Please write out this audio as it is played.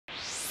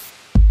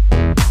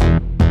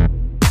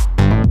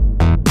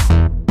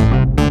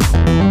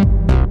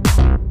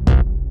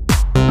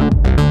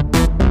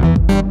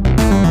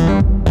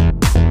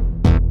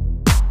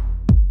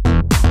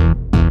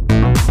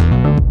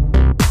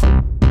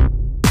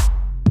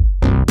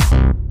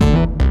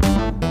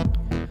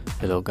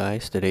Hello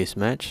guys, today's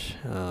match,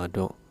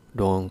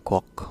 Dong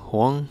Quoc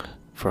Huang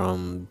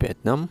from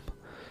Vietnam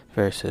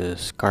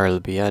versus Carlo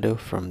Biado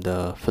from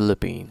the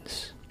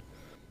Philippines.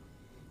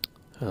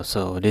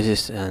 So this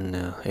is an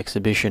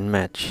exhibition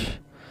match.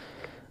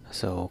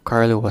 So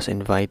Carlo was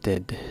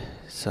invited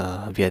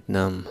sa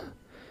Vietnam.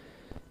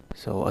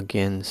 So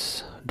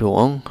against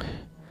Doong.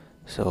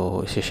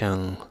 So isa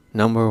siyang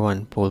number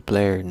 1 pool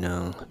player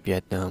ng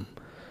Vietnam.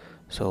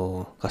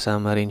 So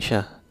kasama rin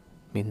siya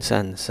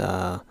minsan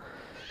sa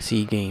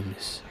SEA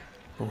Games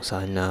kung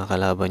saan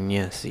nakakalaban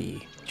niya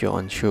si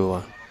John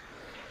Chua.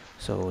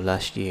 So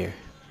last year.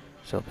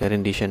 So pero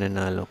hindi siya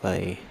nanalo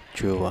kay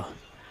Chua.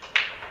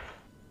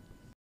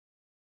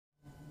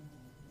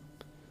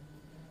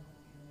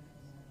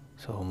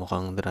 So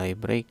mukhang dry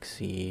break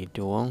si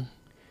Duong,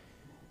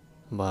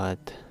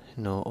 but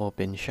no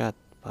open shot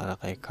para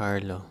kay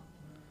Carlo.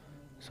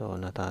 So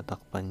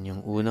natatakpan yung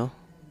uno.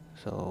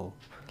 So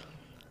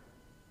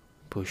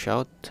push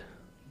out.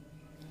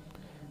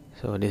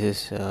 So this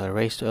is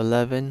race to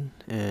 11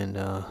 and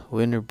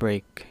winner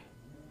break.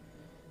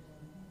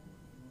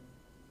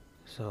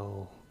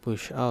 So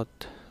push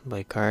out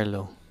by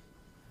Carlo.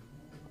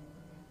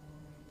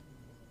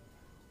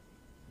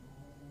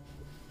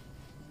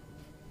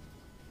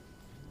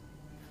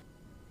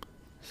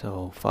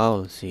 So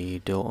foul si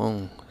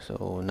Doong.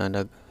 So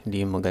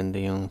hindi maganda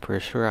yung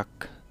first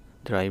rock,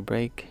 dry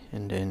break,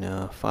 and then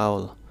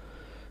foul.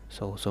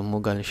 So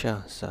sumugal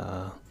siya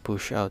sa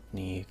push out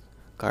ni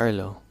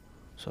Carlo.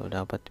 So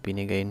dapat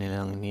binigay na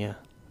lang niya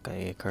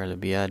kay Carlo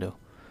Biado.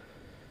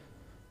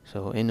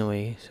 So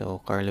anyway, so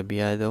Carlo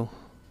Biado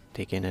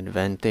taking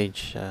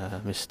advantage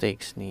sa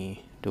mistakes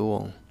ni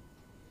Doong.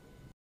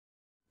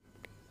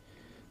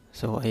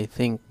 So I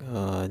think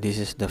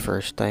this is the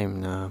first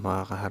time na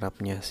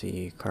makakaharap niya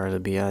si Carlo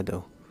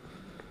Biado.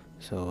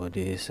 So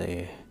this is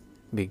a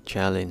big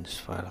challenge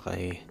para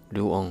kay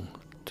Duong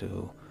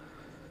to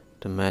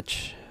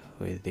match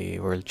with the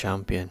world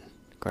champion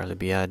Carlo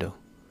Biado.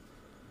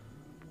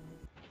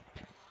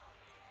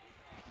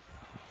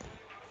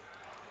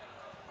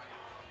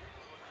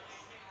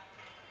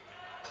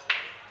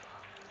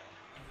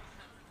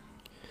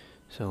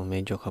 So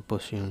medyo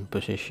kapos yung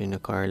position ni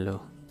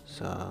Carlo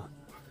sa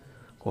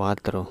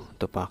 4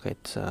 to pocket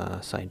sa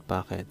side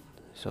pocket.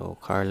 So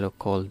Carlo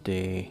called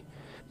the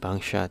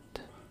bank shot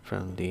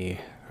from the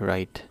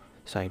right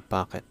side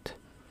pocket.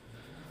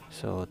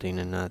 So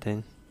tingnan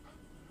natin.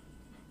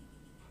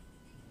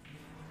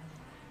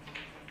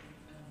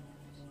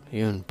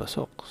 Yun,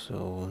 pasok.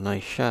 So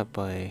nice shot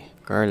by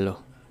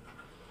Carlo.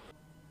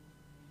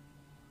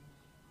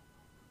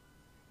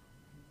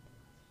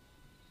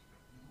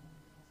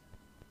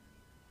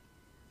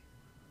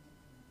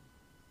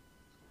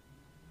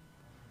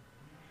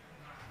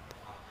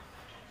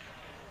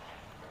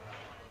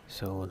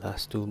 So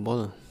last 2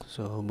 ball.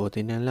 So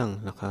buti na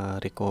lang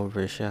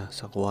naka-recover siya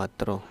sa 4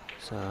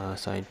 sa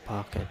side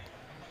pocket.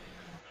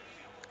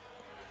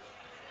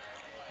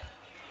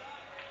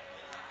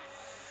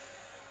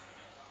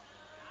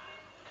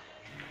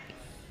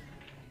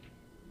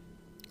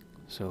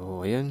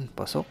 So ayun,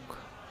 pasok.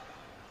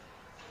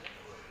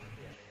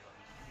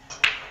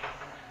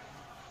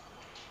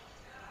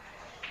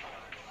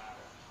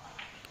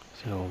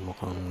 So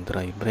mukhang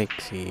dry break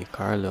si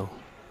Carlo,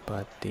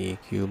 but the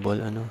cue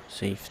ball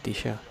safety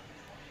siya.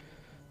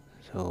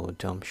 So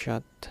jump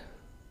shot.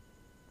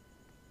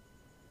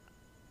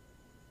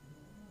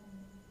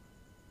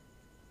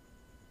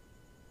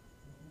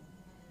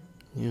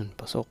 Yun,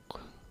 pasok.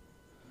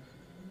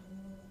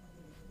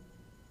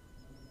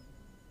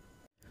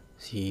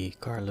 Si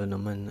Carlo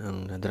naman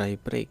ang na-dry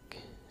break.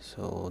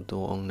 So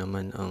Doong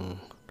naman ang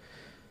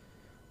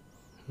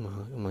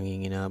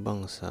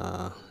manginginabang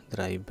sa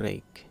dry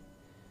break.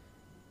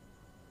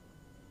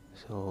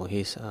 So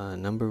he's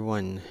number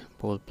 1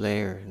 pole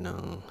player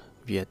ng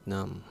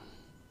Vietnam.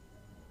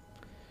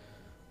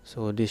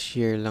 So this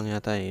year lang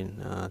yata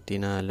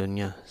tinalo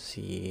niya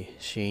si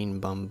Shane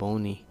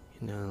Bamboni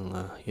ng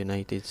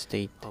United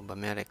States of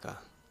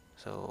America.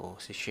 So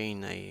si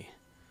Shane ay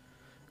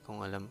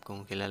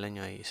kung kilala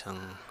niyo ay isang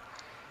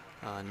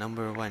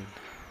number 1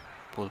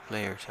 pool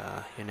player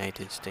sa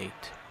United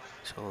States.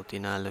 So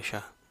tinalo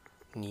siya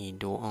ni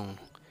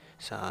Doong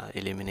sa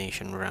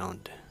elimination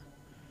round.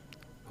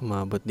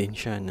 Umabot din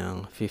siya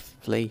ng 5th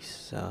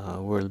place sa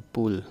World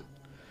Pool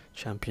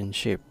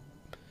Championship.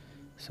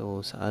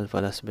 So sa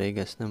Alpha Las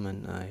Vegas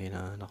naman ay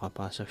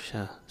nakapasok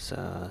siya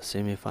sa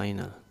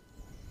semifinal.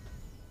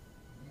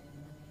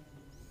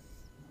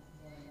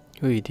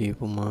 Uy, di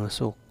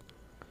pumasok.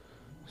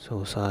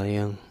 So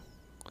sayang.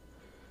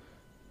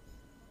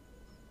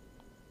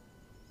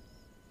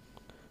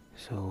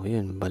 So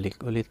yun, balik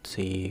ulit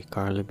si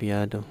Carlo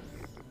Biado.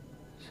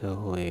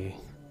 So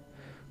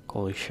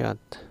call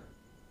shot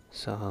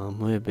sa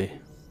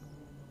 9.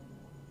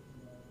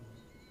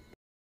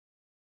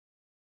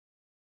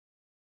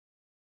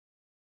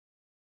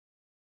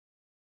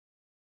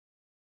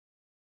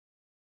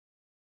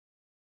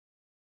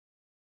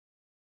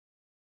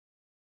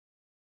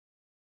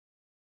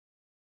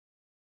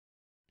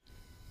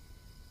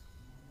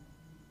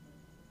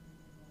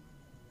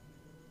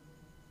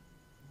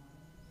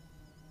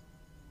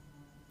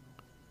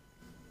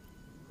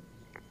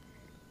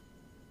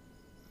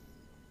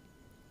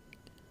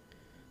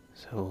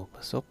 So,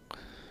 pasok.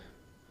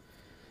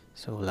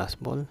 So, last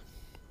ball.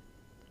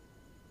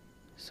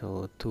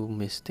 So, two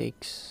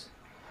mistakes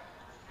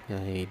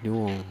kay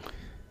Duong.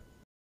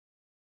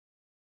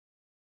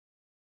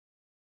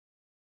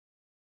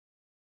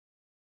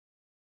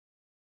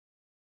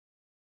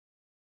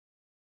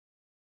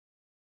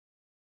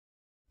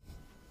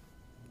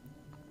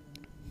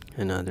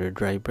 Another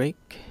dry break.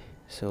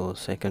 So,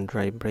 second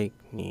dry break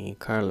ni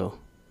Carlo.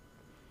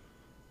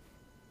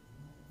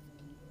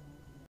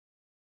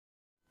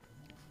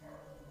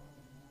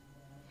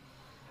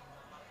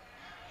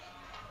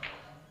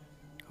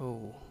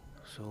 Oh,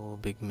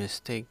 so big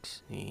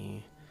mistakes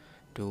ni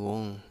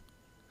Duong.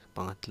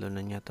 Pangatlo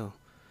na niya to.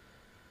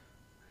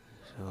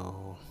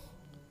 So,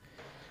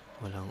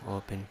 walang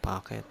open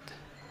pocket.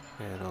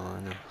 Pero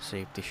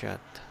safety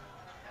shot.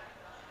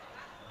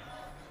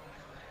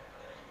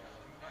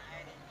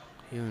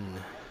 Yun.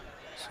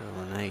 So,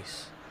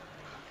 nice.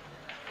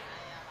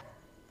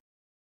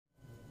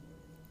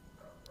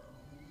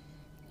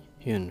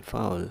 Yun,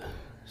 foul.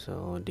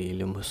 So, di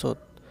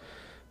lumusot.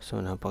 So,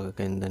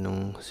 napakaganda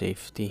nung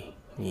safety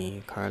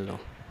ni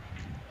Carlo.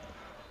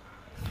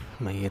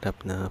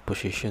 Mahirap na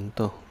position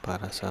to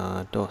para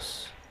sa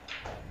dos.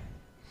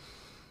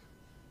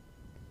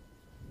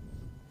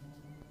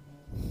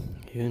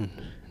 Yun,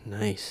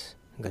 nice.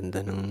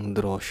 Ganda ng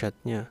draw shot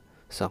niya.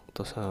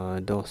 Sakto sa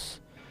dos.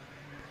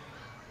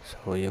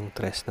 So, yung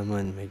tres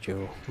naman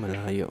medyo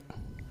malayo.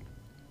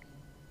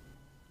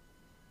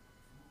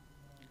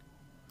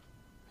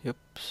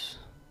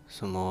 Yups,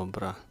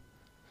 sumobra.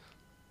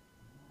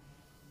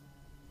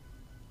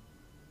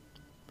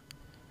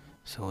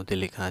 So,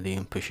 delikado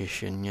yung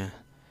position niya.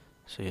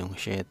 So, yung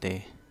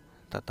 7,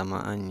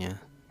 tatamaan niya.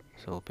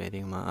 So,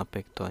 pwedeng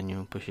maapektuhan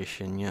yung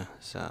position niya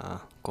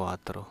sa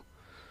 4.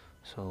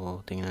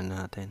 So, tingnan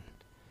natin.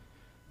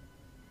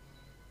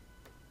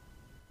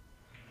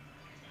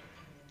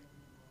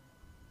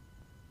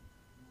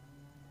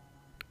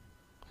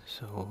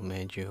 So,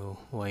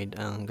 medyo wide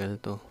angle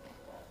to.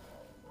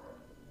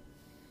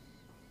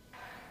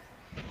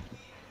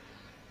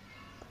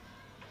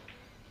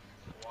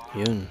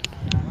 Yun,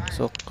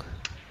 sok.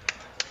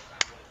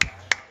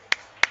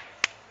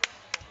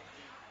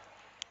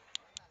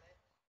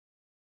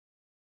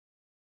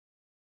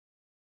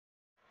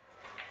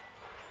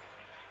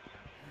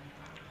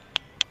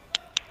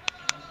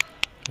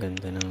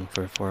 Ganda ng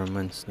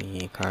performance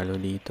ni Carlo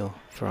dito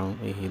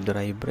from a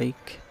dry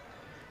break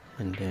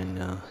and then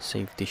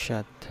safety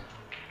shot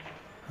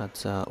at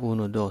sa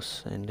 1-2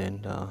 and then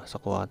sa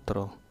 4.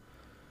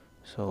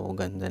 So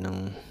ganda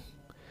ng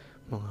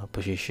mga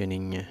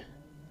positioning niya.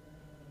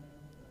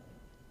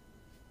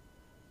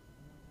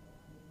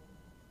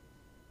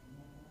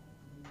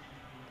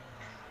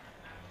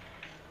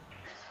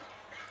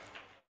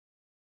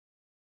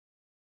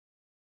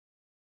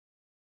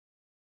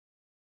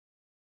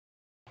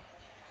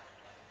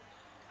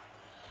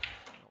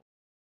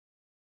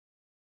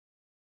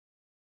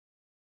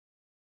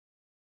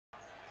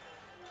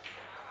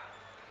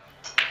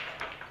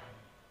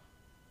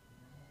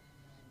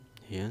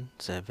 Yan,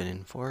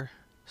 7-4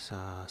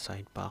 sa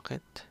side pocket.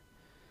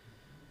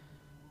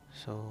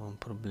 So ang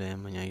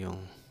problema niya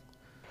yung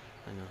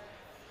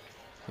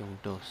yung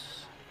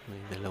dos,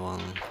 may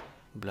dalawang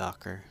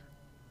blocker.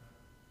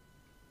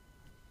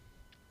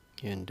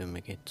 Yun,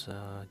 dumikit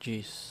sa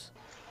G's.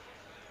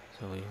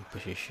 So yung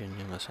position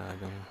niya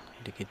masyadong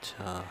dikit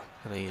sa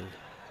rail.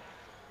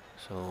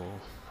 So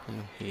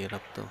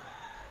hirap to.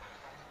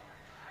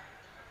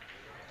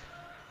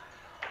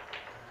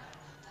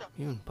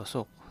 Yun,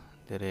 pasok.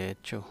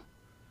 Diretso.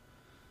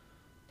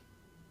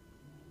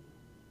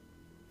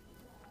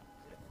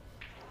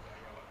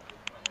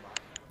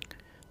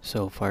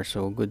 So far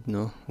so good,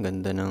 no?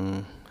 Ganda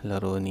ng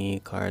laro ni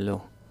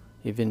Carlo.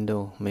 Even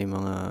though may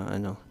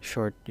mga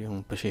short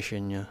yung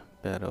position niya,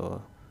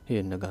 pero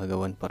yun,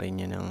 nagagawan pa rin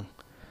niya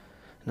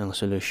ng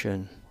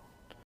solusyon.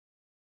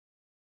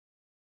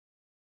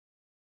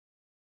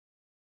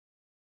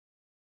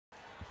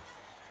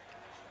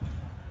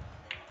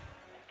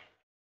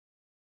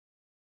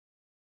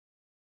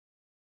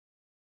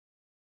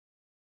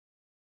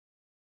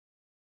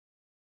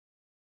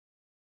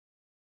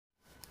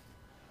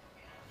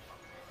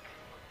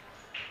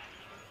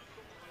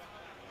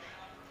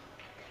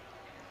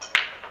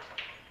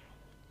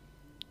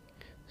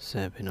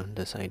 Seven on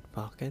the side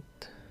pocket.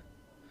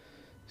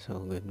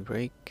 So good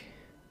break.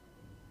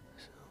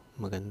 So,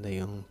 maganda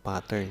yung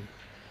pattern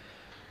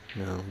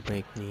ng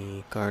break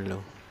ni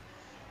Carlo.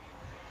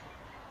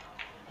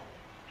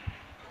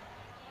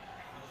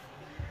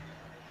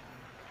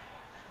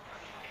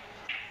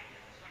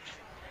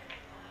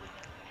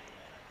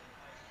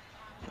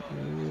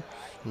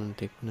 Oops,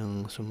 muntik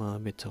nang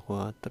sumabit sa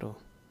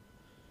 4.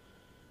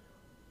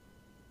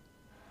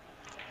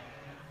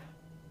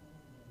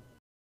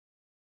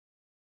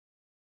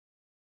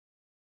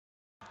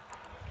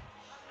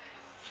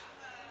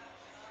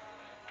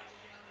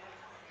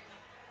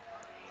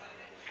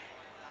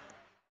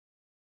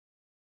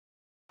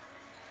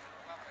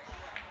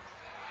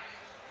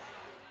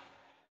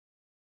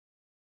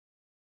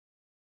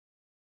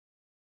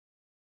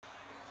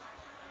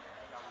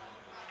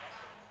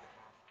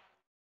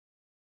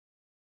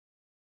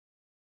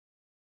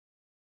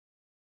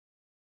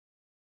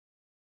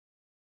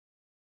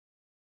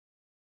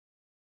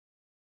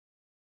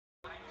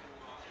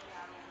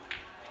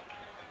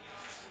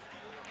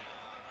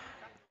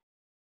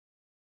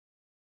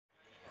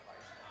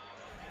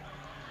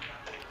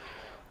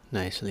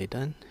 Nicely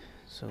done.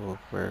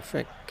 So,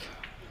 perfect.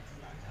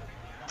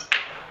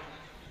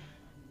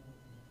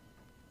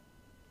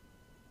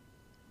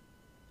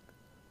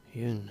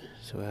 Yun,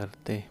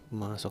 swerte.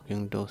 Pumasok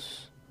yung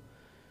dos.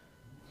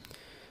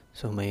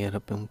 So,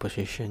 mahirap yung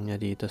position niya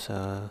dito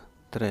sa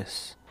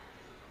tres.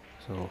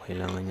 So,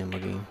 kailangan niya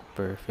maging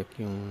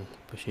perfect yung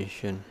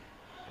position.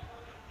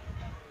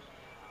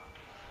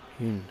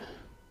 Yun.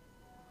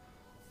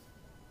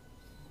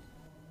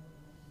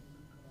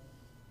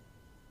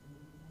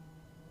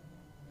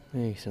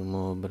 Ay,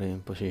 sumobra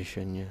yung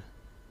position niya.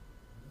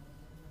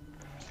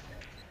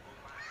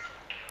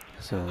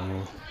 So,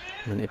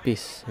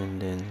 manipis.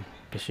 And then,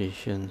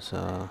 position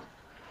sa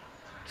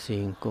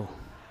 5.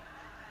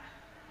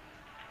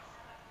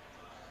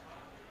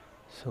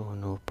 So,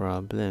 no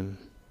problem.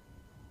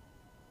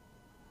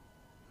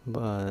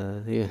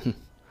 But, yun.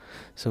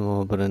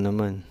 Sumobra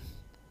naman.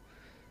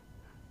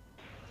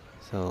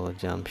 So,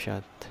 jump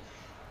shot.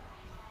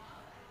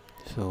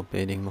 So,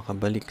 pwedeng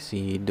makabalik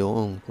si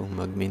Doong kung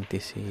magminti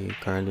si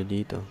Carlo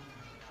dito.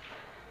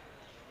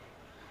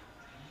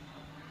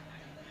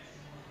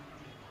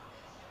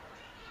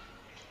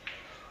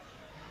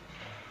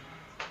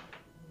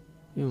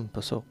 Yun,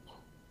 pasok.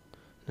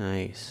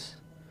 Nice.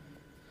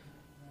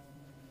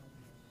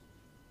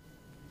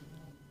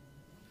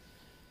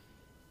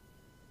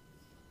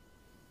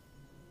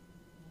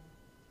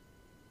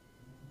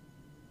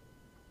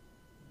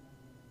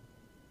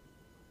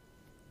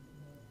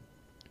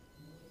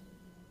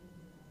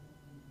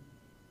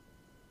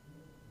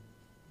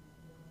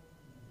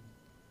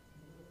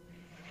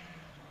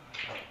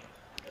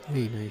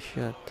 Uy, nice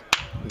shot.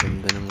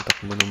 Ganda ng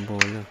takbo ng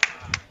bola.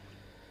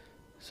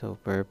 So,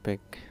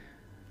 perfect.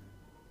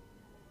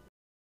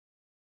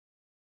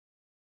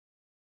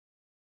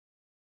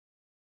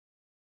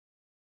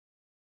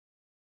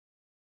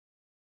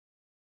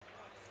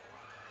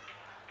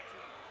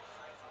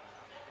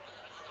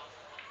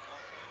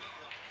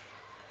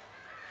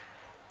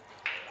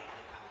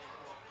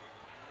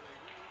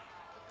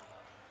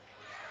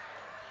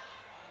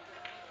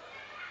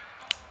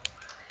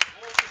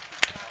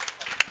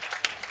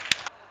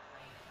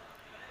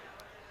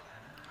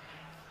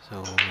 So,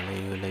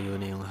 malayo-layo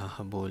na yung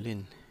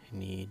hahabulin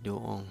ni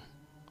Doong.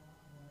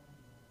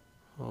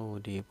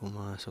 Oh, di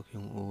pumasok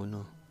yung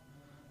uno.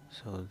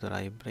 So,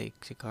 dry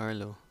break si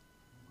Carlo.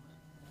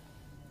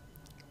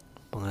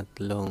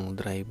 Pangatlong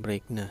dry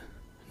break na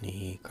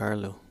ni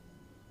Carlo.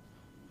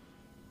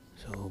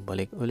 So,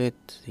 balik ulit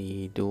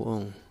si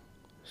Doong.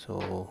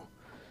 So,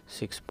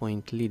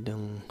 6-point lead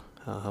ang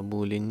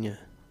hahabulin niya.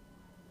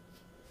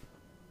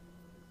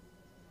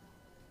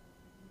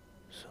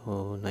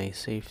 So,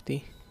 nice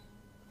safety.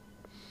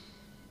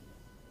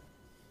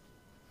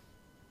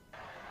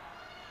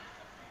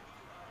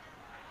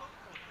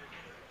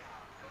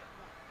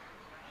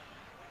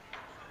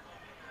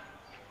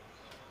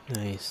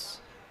 Nice.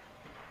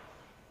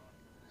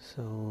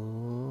 So,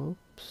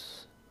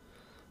 oops.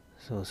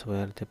 So,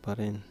 swerte pa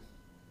rin.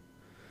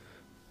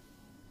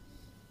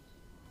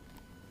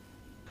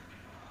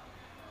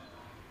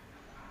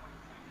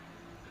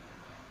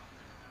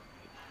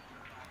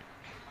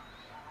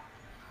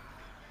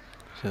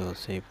 So,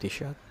 safety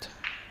shot.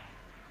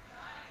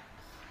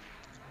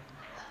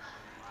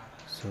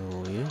 So,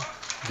 yun.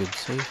 Good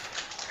save.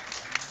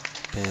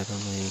 Pero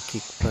may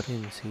kick pa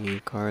rin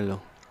si Carlo.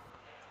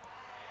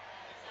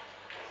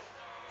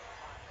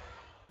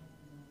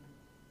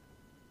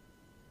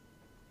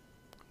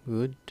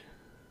 Good.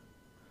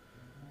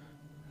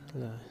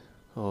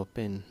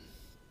 Open.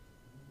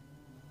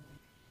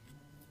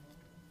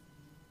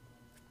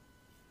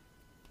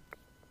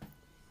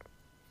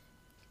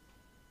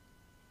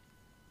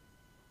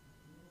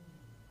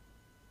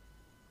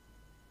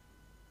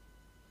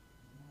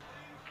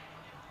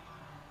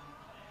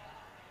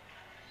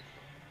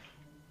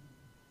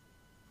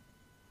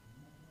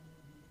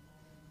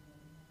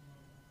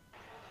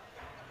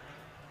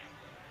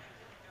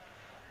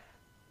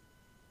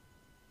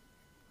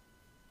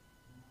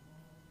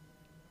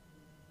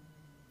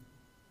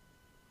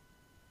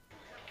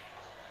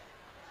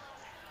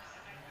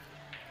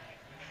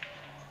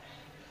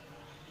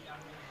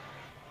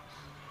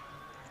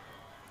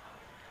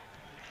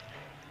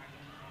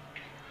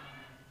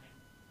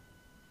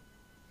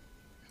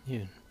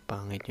 Yun.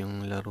 Pangit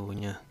yung laro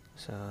niya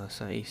sa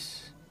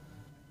size.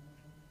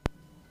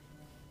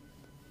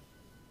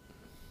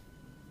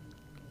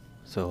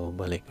 So,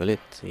 balik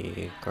ulit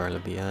si Carlo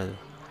Biado.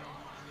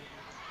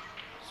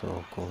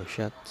 So, call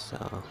shot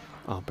sa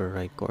upper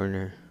right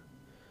corner.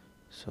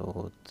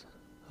 So,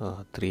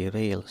 3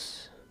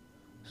 rails.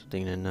 So,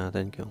 tingnan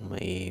natin kung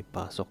may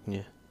pasok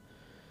niya.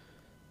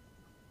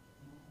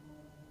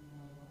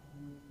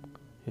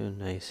 Yun,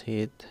 nice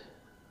hit.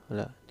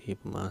 Wala, di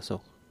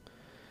pumasok.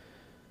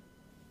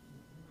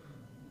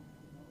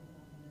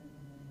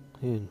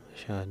 Yun,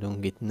 masyadong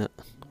gitna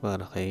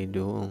para kay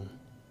Doong.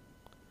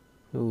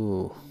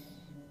 Ooh,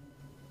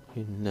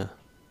 yun na.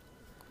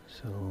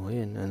 So,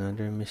 yun,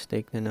 another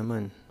mistake na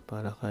naman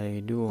para kay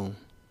Doong.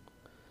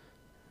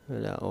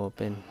 Wala,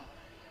 open.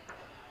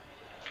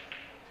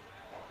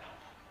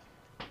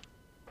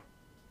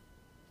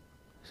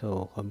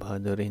 So,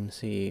 kabado rin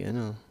si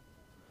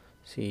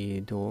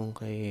Doong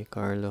kay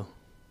Carlo.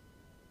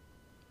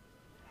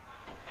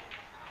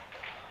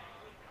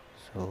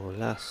 So,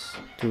 last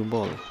 2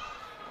 ball.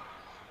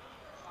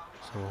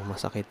 So,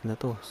 masakit na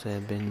to.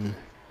 7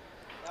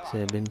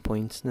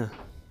 points na.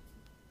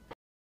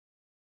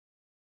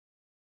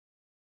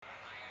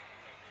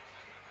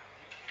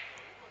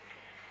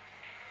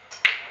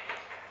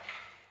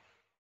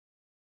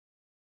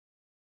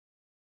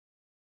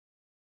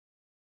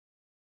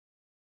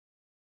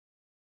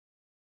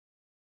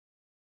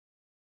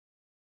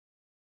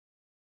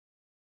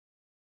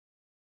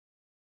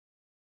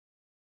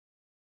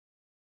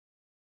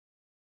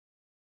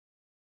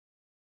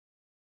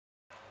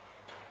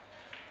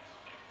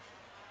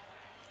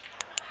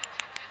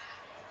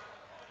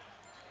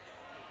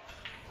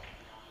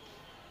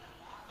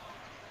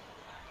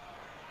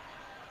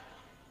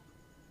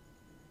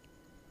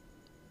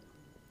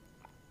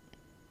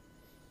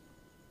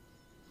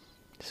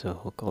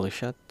 So, call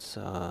shot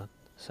sa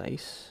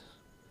size.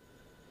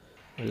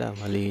 Wala,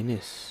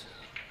 malinis.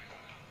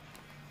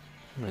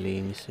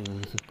 Malinis yung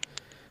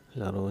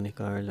laro ni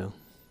Carlo.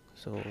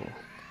 So,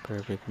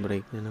 perfect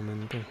break na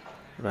naman to.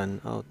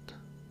 Run out.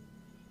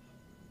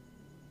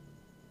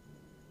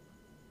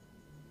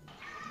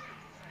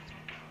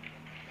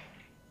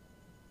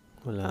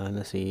 Wala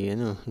na si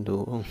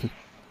Doong.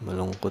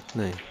 Malungkot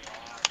na eh.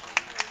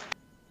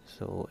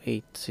 So,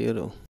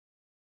 8-0.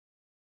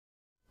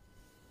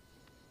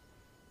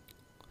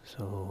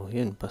 So,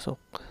 yun, pasok.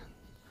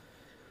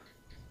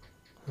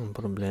 Ang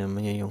problema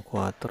niya yung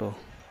 4.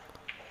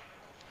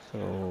 So,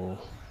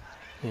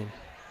 yun.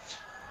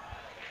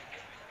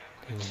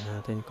 Tingnan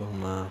natin kung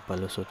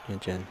mapalusot niya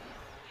dyan.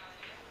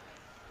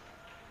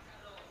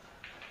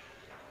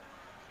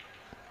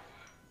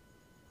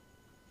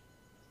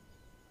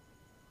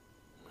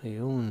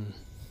 Ayun.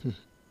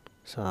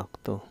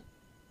 Sakto.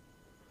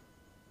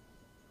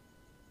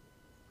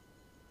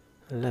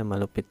 Wala,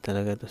 malupit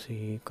talaga to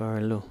si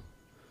Carlo.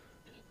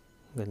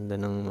 Ganda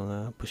ng mga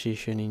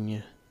positioning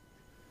niya.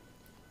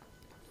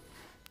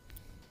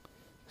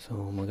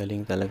 So,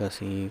 magaling talaga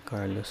si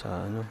Carlo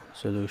sa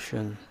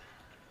solution.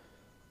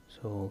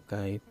 So,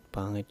 kahit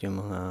pangit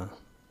yung mga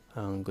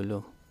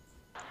anggulo,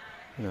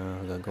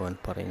 na gagawan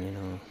pa rin niya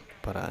ng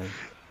paraan.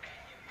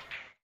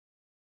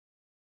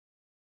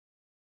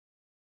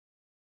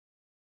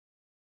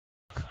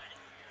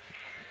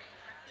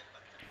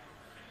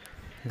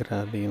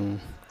 Grabe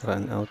yung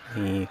run out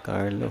ni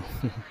Carlo.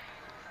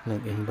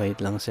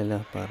 Nag-invite lang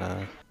sila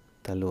para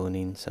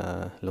talunin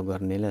sa lugar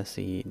nila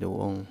si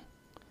Doong.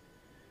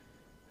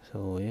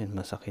 So, yan,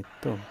 masakit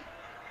to.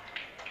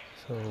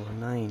 So,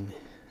 9-0.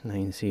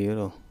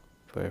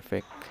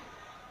 Perfect.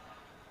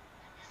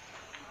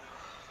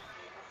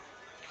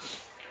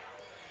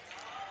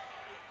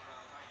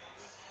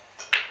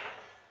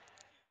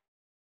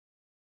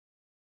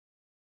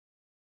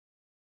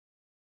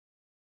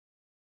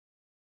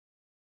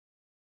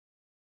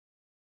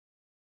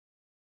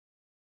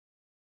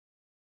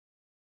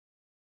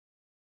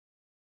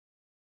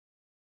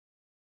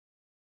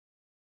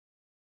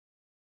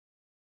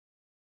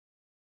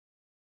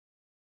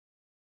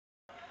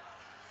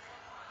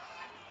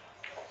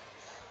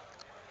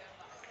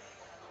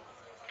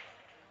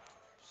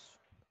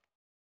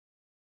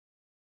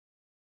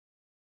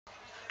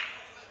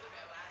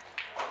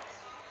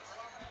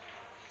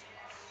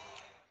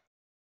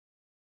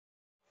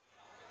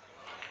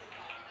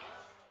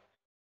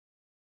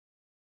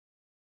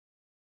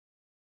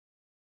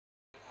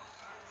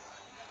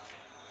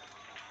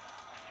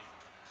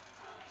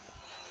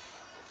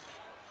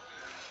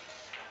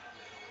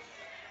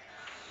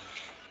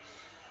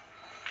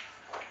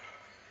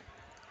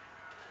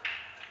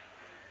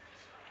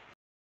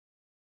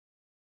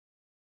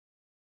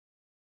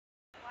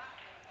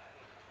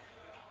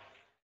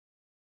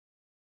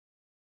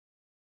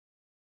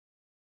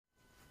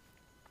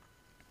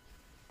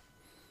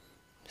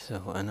 So,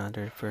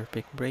 another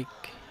perfect break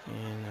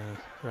and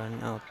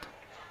run out.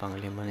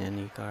 Panglima niya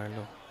ni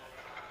Carlo.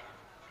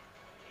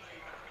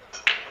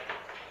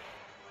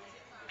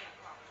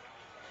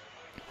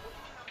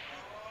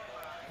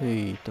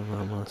 Uy,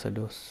 tumama sa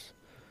dos.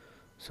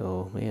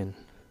 So, ayan.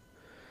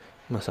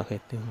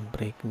 Masakit yung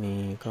break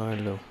ni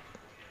Carlo.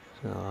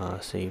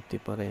 Naka-safety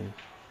pa rin.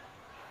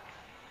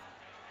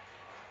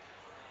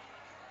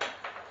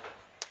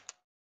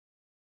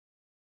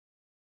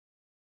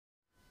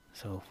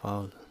 So,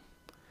 foul.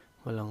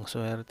 Walang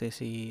swerte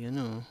si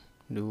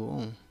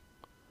Doong.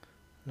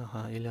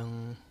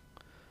 Nakailang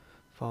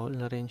foul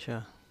na rin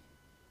siya.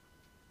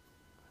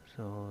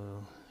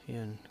 So,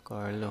 yun,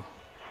 Carlo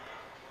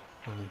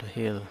on the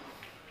hill.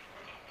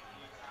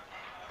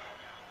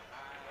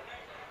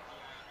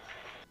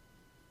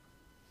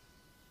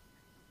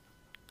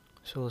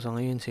 So, sa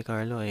ngayon si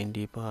Carlo ay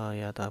hindi pa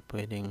yata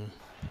pwedeng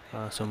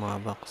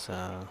sumabak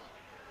sa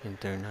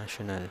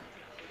international.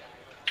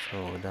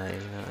 So,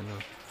 dahil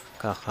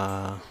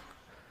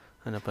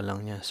na pa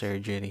lang niya,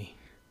 surgery.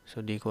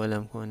 So, di ko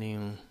alam kung ano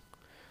yung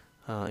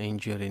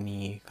injury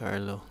ni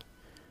Carlo.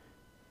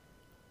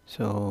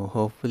 So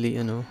hopefully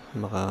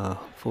maka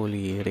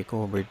fully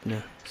recovered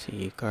na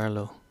si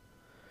Carlo.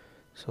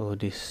 So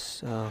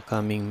this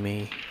coming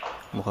May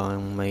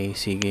mukhang may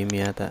SEA Game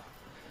yata.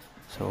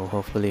 So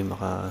hopefully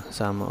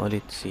makasama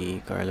ulit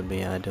si Carlo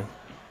Biado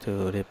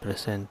to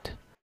represent.